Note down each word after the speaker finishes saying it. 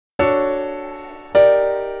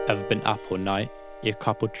Ever been up all night? Your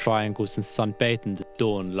couple triangles and sunbathed in the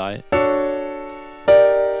dawn light.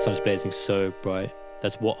 Sun's blazing so bright.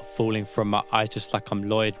 There's water falling from my eyes just like I'm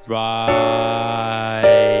Lloyd. Right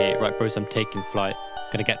bros, I'm taking flight.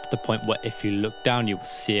 Gonna get to the point where if you look down you will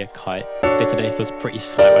see a kite. Day to day feels pretty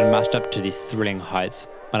slight when matched up to these thrilling heights.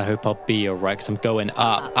 Man, I hope I'll be alright cause I'm going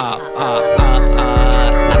up. Now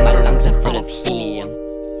my lungs are full of helium.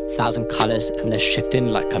 1,000 colours and they're shifting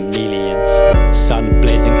like chameleons. Sun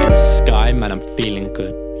blazing in the sky, man, I'm feeling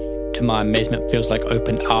good. To my amazement, feels like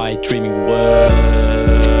open-eyed dreaming wood.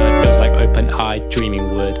 Feels like open-eyed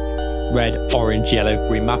dreaming wood. Red, orange, yellow,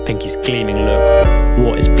 green, my pinky's gleaming, look.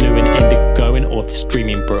 Water's blue and indigo in all of the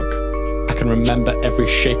streaming brook. I can remember every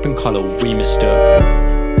shape and colour we mistook.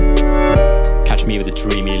 Catch me with a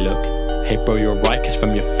dreamy look. Hey bro, you're right, cause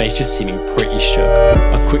from your face you're seeming pretty shook.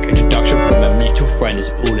 A quick introduction from a mutual friend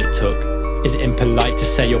is all it took. Is it impolite to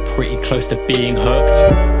say you're pretty close to being hooked?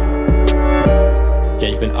 Yeah,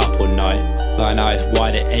 you've been up all night, lying eyes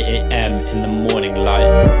wide at 8 AM in the morning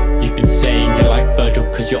light. You've been saying you're like Virgil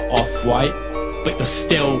cause you're off-white, but you're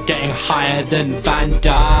still getting higher than Van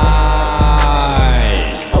Dyke.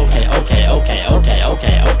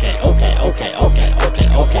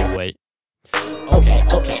 Okay, wait.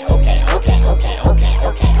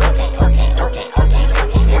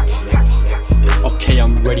 Okay,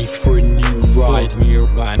 I'm ready for a new ride.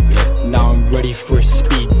 Now I'm ready for a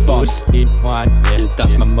speed bust.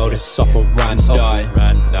 That's my modus operandi.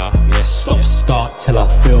 Stop, start till I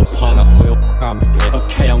feel pumped.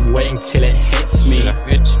 Okay, I'm waiting till it hits me.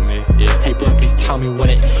 Hey bro, please tell me when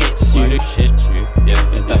it hits you.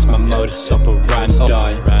 That's my modus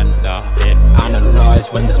operandi.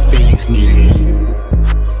 Analyze when the feeling's new.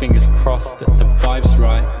 Fingers crossed that the vibe's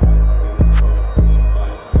right.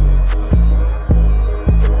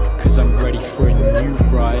 Cause I'm ready for a new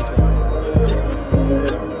ride.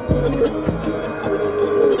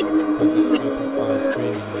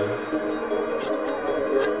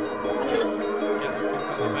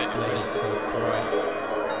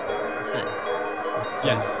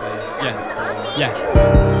 Yeah.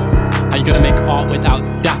 Are you gonna make art without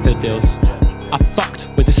daffodils? I fucked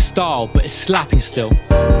with the style, but it's slapping still.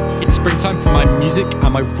 It's springtime for my music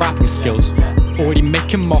and my rapping skills. Already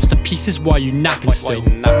making masterpieces while you napping still.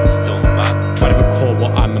 Try to recall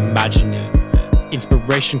what I'm imagining.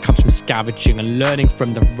 Inspiration comes from scavenging and learning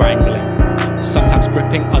from the wrangling. Sometimes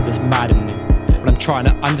gripping, others maddening. But I'm trying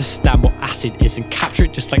to understand what acid is and capture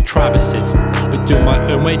it just like Travis is. But doing my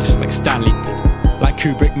own way just like Stanley did. Like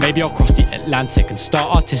Kubrick, maybe I'll cross the Atlantic and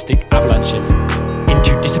start artistic avalanches.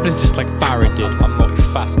 Into disciplines just like Farrah did. I'm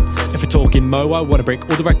multifaceted. If we're talking Mo, I wanna break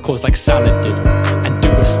all the records like Salad did. And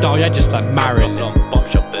do it with style, yeah, just like Marilyn.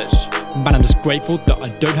 Man, I'm just grateful that I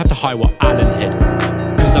don't have to hide what Alan hid.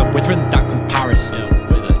 Cause I'm with her in that comparison.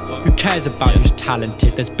 Who cares about who's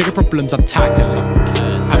talented? There's bigger problems I'm tackling.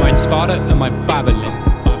 Am I inspired or am I babbling?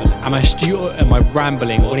 Am I astute or am I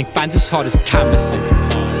rambling? Winning fans as hard as canvassing.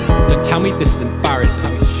 Don't tell me this is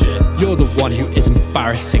embarrassing. You're the one who is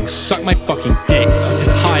embarrassing. Suck my fucking dick. This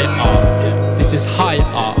is high art. This is high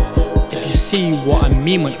art. If you see what I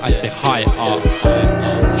mean when I say high art.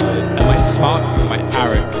 Am I smart or am I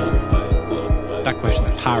arrogant? That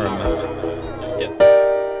question's paramount.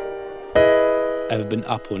 Ever been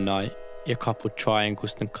up all night? Your couple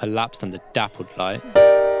triangles then collapsed under dappled light.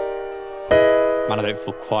 Man, I don't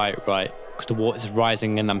feel quite right. Cause the water's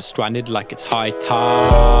rising and I'm stranded like it's high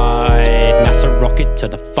tide. NASA rocket to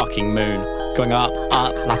the fucking moon. Going up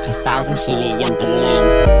like 1,000 helium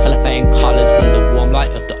balloons. Cellophane colours in the warm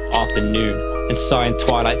light of the afternoon. And sighing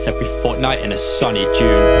twilights every fortnight in a sunny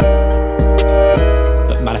June.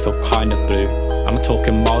 But man, I feel kind of blue. I'm not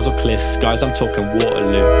talking miles or clear skies, I'm talking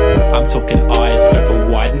Waterloo. I'm talking eyes open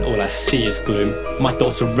wide and all I see is gloom. My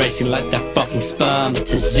thoughts are racing like they're fucking sperm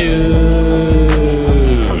to zoos.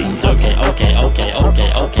 Okay,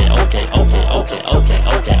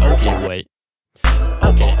 wait.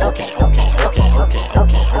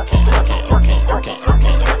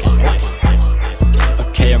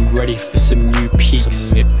 Okay, I'm ready for some new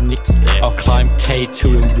peaks. I'll climb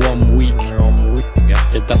K2 in 1 week.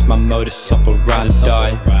 Yeah, that's my modus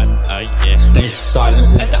operandi. Stay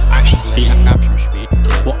silent, let the action speak.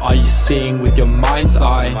 What are you seeing with your mind's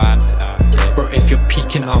eye? Bro, if you're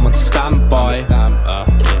peeking, I'm on standby.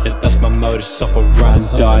 That's my modus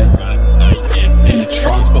operandi. In a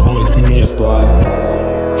trance, but always nearby.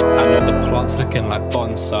 And all the plants looking like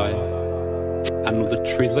bonsai. And all the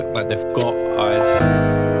trees look like they've got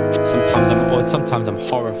eyes. Sometimes I'm awed, sometimes I'm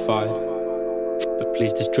horrified. But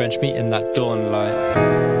please just drench me in that dawn light.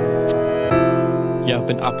 Yeah, I've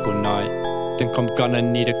been up all night. think I'm gonna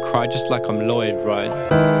need a cry just like I'm Lloyd, right?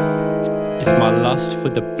 It's my lust for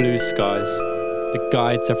the blue skies, the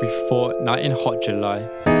guides every fortnight in hot July.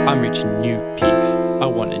 I'm reaching new peaks, I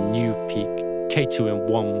want a new peak, K2 in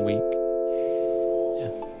 1 week.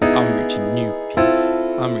 Yeah. I'm reaching new peaks,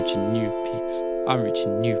 I'm reaching new peaks, I'm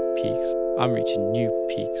reaching new peaks, I'm reaching new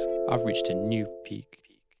peaks, I've reached a new peak.